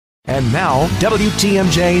And now,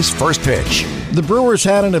 WTMJ's First Pitch. The Brewers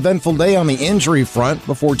had an eventful day on the injury front.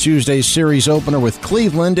 Before Tuesday's series opener with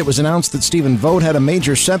Cleveland, it was announced that Stephen Vogt had a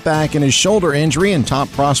major setback in his shoulder injury, and top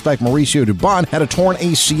prospect Mauricio Dubon had a torn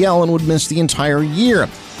ACL and would miss the entire year.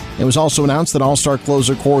 It was also announced that All-Star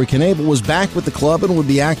closer Corey Knebel was back with the club and would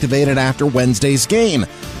be activated after Wednesday's game.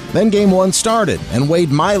 Then Game 1 started, and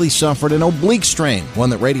Wade Miley suffered an oblique strain, one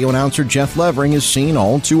that radio announcer Jeff Levering has seen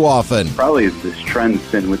all too often. Probably this trend's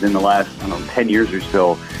been within the last, 10 years or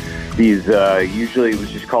so. These usually it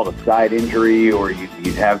was just called a side injury, or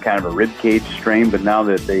you'd have kind of a rib cage strain, but now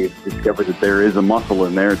that they've discovered that there is a muscle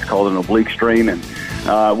in there, it's called an oblique strain.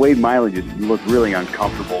 And Wade Miley just looked really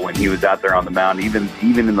uncomfortable when he was out there on the mound, even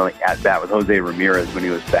in the at-bat with Jose Ramirez when he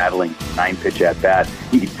was battling 9-pitch at-bat.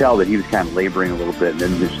 You could tell that he was kind of laboring a little bit, and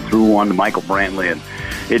then just threw one to Michael Brantley, and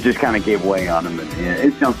it just kind of gave way on him. And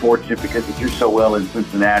it's unfortunate because he threw so well in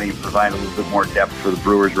Cincinnati and provided a little bit more depth for the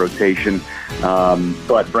Brewers' rotation.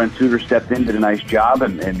 But Brent Suter stepped in, did a nice job,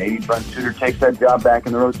 and maybe Brent Suter takes that job back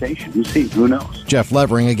in the rotation. We'll see. Who knows? Jeff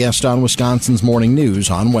Levering, a guest on Wisconsin's Morning News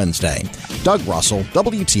on Wednesday. Doug Russell,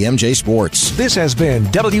 WTMJ Sports. This has been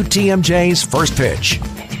WTMJ's First Pitch.